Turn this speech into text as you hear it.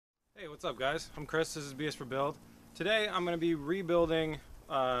Hey, what's up guys? I'm Chris, this is BS for Build. Today I'm going to be rebuilding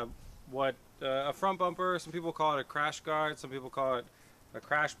a front bumper. Some people call it a crash guard, some people call it a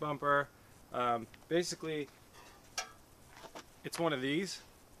crash bumper. Basically, it's one of these.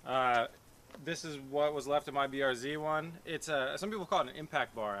 This is what was left of my BRZ one. It's some people call it an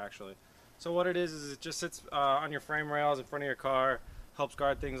impact bar actually. So what it is it just sits on your frame rails in front of your car, helps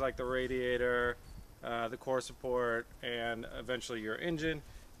guard things like the radiator, the core support, and eventually your engine.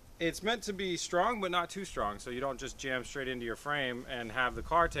 It's meant to be strong, but not too strong, so you don't just jam straight into your frame and have the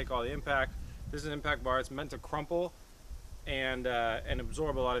car take all the impact. This is an impact bar. It's meant to crumple and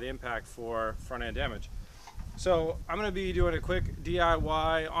absorb a lot of the impact for front end damage. So I'm going to be doing a quick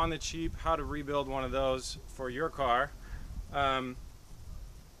DIY on the cheap how to rebuild one of those for your car. I'm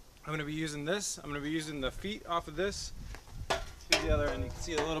going to be using this. I'm going to be using the feet off of this. Here's the other end. You can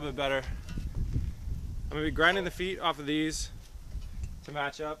see it a little bit better. I'm going to be grinding the feet off of these to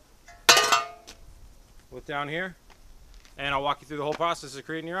match up with down here, and I'll walk you through the whole process of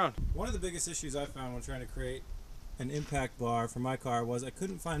creating your own. One of the biggest issues I found when trying to create an impact bar for my car was I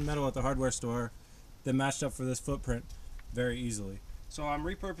couldn't find metal at the hardware store that matched up for this footprint very easily. So I'm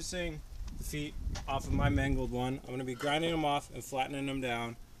repurposing the feet off of my mangled one. I'm going to be grinding them off and flattening them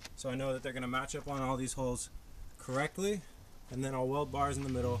down so I know that they're going to match up on all these holes correctly, and then I'll weld bars in the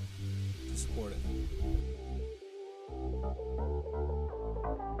middle to support it.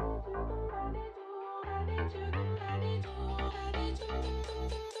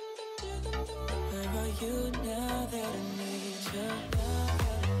 You now that I need you,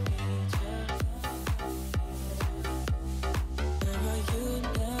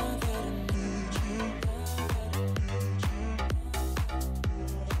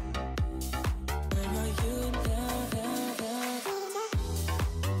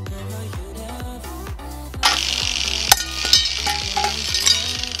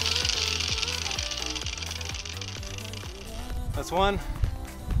 That's one.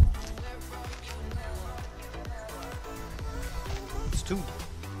 It's two.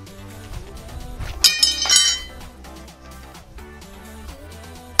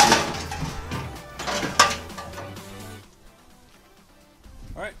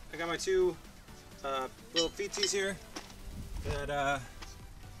 Alright, I got my two little feetsies here that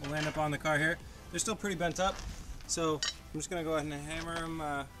will land up on the car here. They're still pretty bent up, so I'm just going to go ahead and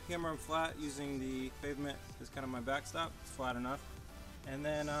hammer them flat using the pavement as kind of my backstop. It's flat enough. And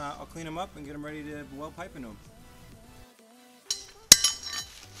then I'll clean them up and get them ready to weld pipe into them.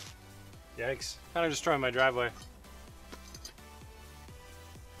 Yikes. Kind of destroying my driveway.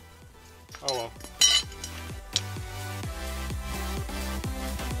 Oh well.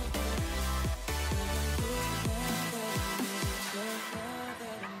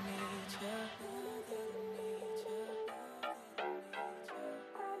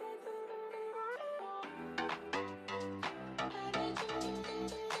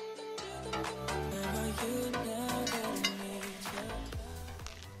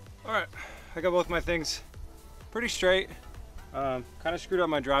 Alright, I got both my things pretty straight. Kind of screwed up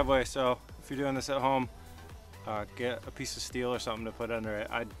my driveway, so if you're doing this at home, get a piece of steel or something to put under it.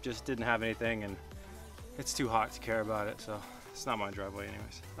 I just didn't have anything, and it's too hot to care about it, so it's not my driveway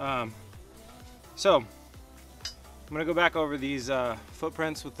anyways. So I'm gonna go back over these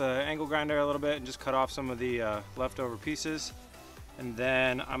footprints with the angle grinder a little bit and just cut off some of the leftover pieces, and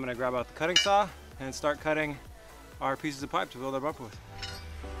then I'm gonna grab out the cutting saw and start cutting our pieces of pipe to build our bumper with.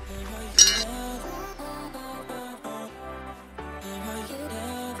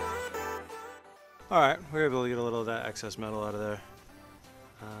 Alright, we were able to get a little of that excess metal out of there.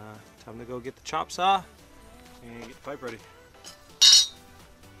 Time to go get the chop saw and get the pipe ready.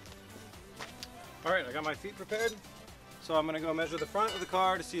 Alright, I got my feet prepared. So I'm going to go measure the front of the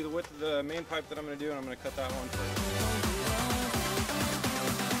car to see the width of the main pipe that I'm going to do, and I'm going to cut that one first.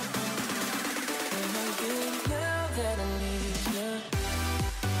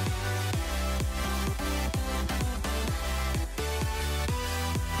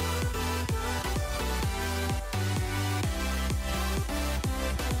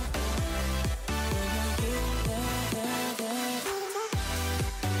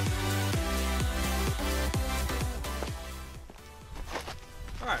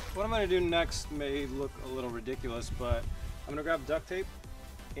 Alright, what I'm going to do next may look a little ridiculous, but I'm going to grab duct tape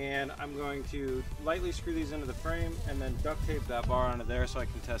and I'm going to lightly screw these into the frame and then duct tape that bar onto there so I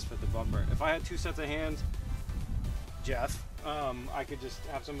can test fit the bumper. If I had two sets of hands, Jeff, I could just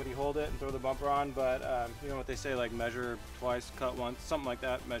have somebody hold it and throw the bumper on, but you know what they say, like measure twice, cut once, something like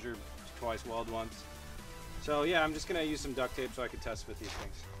that, measure twice, weld once. So yeah, I'm just going to use some duct tape so I can test fit these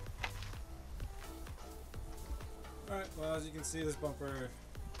things. Alright, well, as you can see, this bumper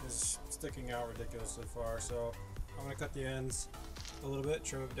is sticking out ridiculously far, so I'm going to cut the ends a little bit,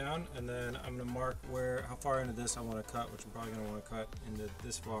 trim it down, and then I'm going to mark how far into this I want to cut, which I'm probably going to want to cut into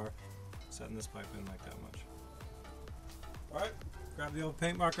this far, setting this pipe in like that much. Alright, grab the old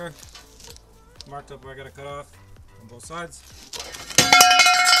paint marker, marked up where I got to cut off on both sides.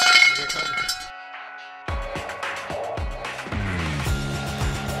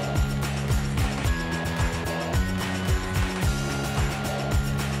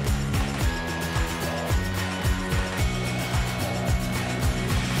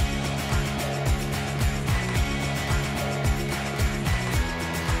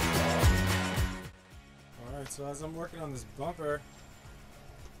 So as I'm working on this bumper,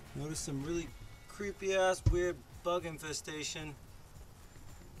 notice some really creepy ass weird bug infestation.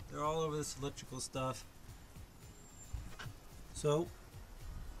 They're all over this electrical stuff. So,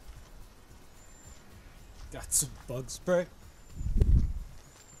 got some bug spray.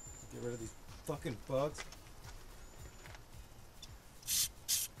 Get rid of these fucking bugs.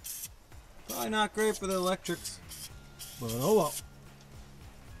 Probably not great for the electrics, but oh well.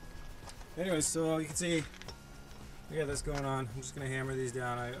 Anyways, so you can see we got this going on. I'm just going to hammer these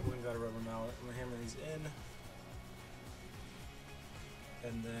down. I went and got a rubber mallet. I'm going to hammer these in.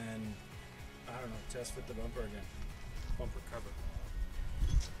 And then, I don't know, test fit the bumper again. Bumper cover.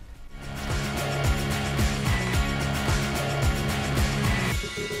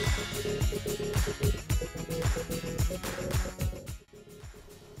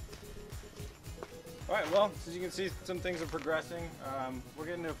 Alright, well, as you can see, some things are progressing. We're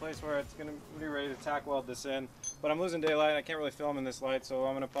getting to a place where it's going to be ready to tack weld this in. But I'm losing daylight. I can't really film in this light, so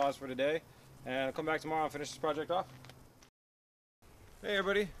I'm going to pause for today. And I'll come back tomorrow and finish this project off. Hey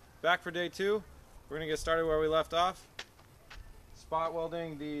everybody, back for day 2. We're going to get started where we left off. Spot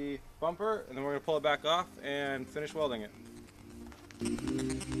welding the bumper, and then we're going to pull it back off and finish welding it.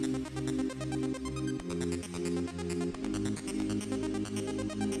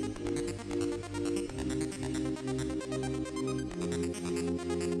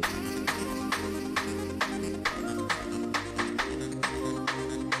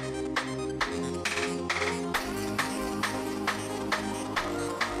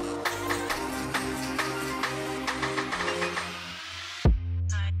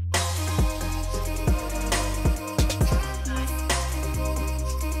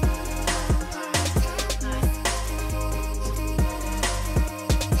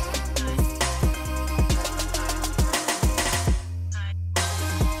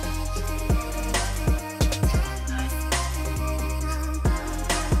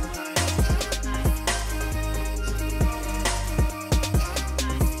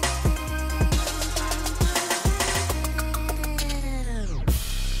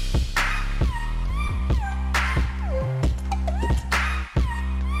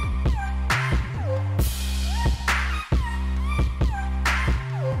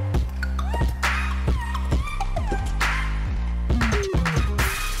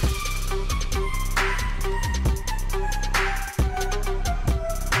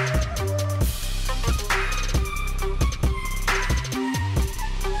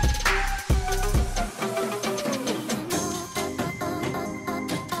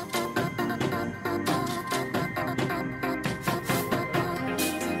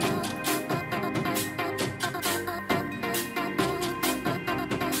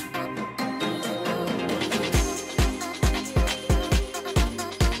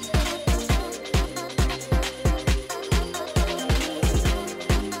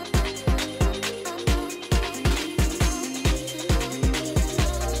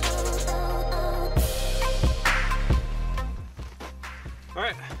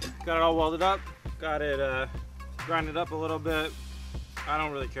 Alright, got it all welded up, got it grinded up a little bit. I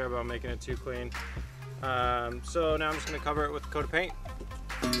don't really care about making it too clean. So now I'm just going to cover it with a coat of paint.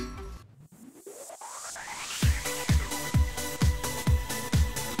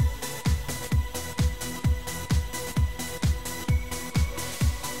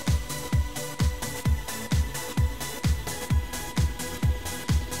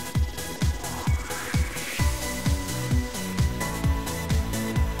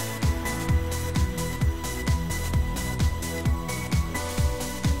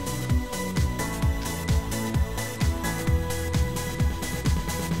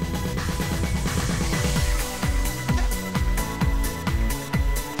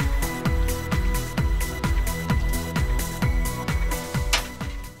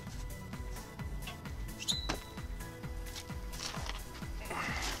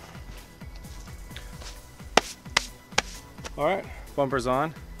 Alright, bumper's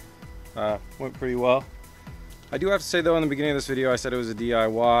on. Went pretty well. I do have to say though, in the beginning of this video I said it was a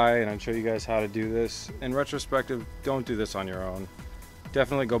DIY and I'd show you guys how to do this. In retrospective, don't do this on your own.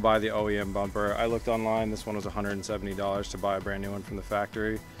 Definitely go buy the OEM bumper. I looked online, this one was $170 to buy a brand new one from the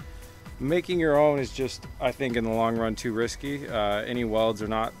factory. Making your own is just, I think in the long run, too risky. Any welds are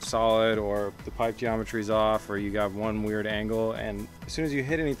not solid, or the pipe geometry is off, or you have one weird angle, and as soon as you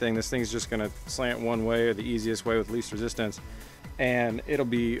hit anything, this thing's just gonna slant one way, or the easiest way with least resistance, and it'll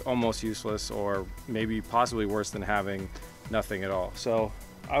be almost useless, or maybe possibly worse than having nothing at all. So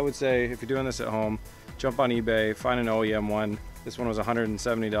I would say if you're doing this at home, jump on eBay, find an OEM one. This one was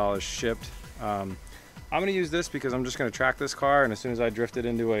 $170 shipped. I'm gonna use this because I'm just gonna track this car, and as soon as I drift it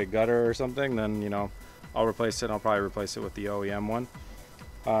into a gutter or something, then, you know, I'll replace it, and I'll probably replace it with the OEM one.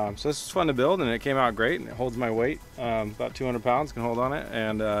 So this is fun to build, and it came out great, and it holds my weight. About 200 pounds can hold on it,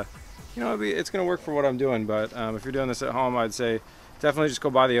 and you know, it's gonna work for what I'm doing. But if you're doing this at home, I'd say definitely just go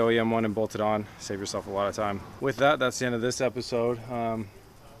buy the OEM one and bolt it on. Save yourself a lot of time. With that, that's the end of this episode.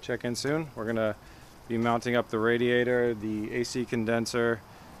 Check in soon. We're gonna be mounting up the radiator, the AC condenser,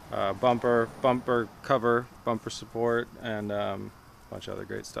 bumper cover, bumper support, and a bunch of other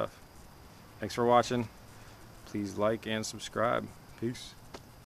great stuff. Thanks for watching. Please like and subscribe. Peace.